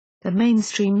The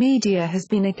mainstream media has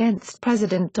been against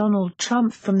President Donald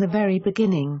Trump from the very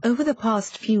beginning. Over the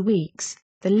past few weeks,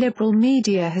 the liberal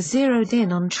media has zeroed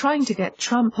in on trying to get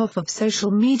Trump off of social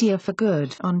media for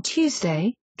good. On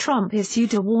Tuesday, Trump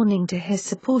issued a warning to his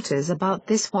supporters about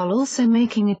this while also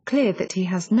making it clear that he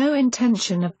has no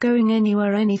intention of going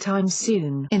anywhere anytime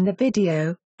soon. In the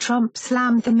video, Trump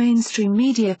slammed the mainstream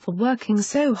media for working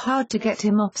so hard to get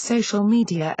him off social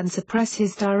media and suppress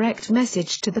his direct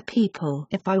message to the people.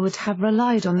 "If I would have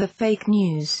relied on the fake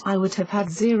news, I would have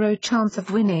had zero chance of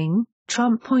winning,"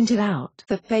 Trump pointed out.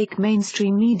 "The fake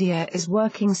mainstream media is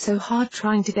working so hard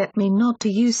trying to get me not to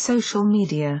use social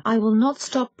media. I will not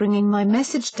stop bringing my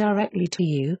message directly to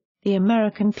you, the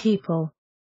American people,"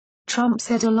 Trump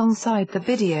said alongside the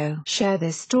video. "Share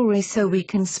this story so we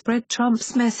can spread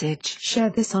Trump's message. Share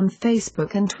this on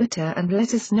Facebook and Twitter and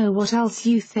let us know what else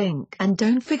you think. And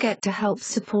don't forget to help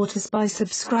support us by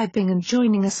subscribing and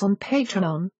joining us on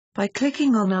Patreon, by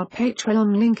clicking on our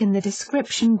Patreon link in the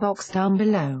description box down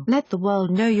below. Let the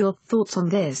world know your thoughts on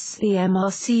this." The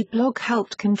MRC blog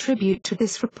helped contribute to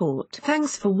this report.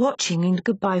 Thanks for watching and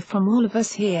goodbye from all of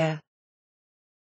us here.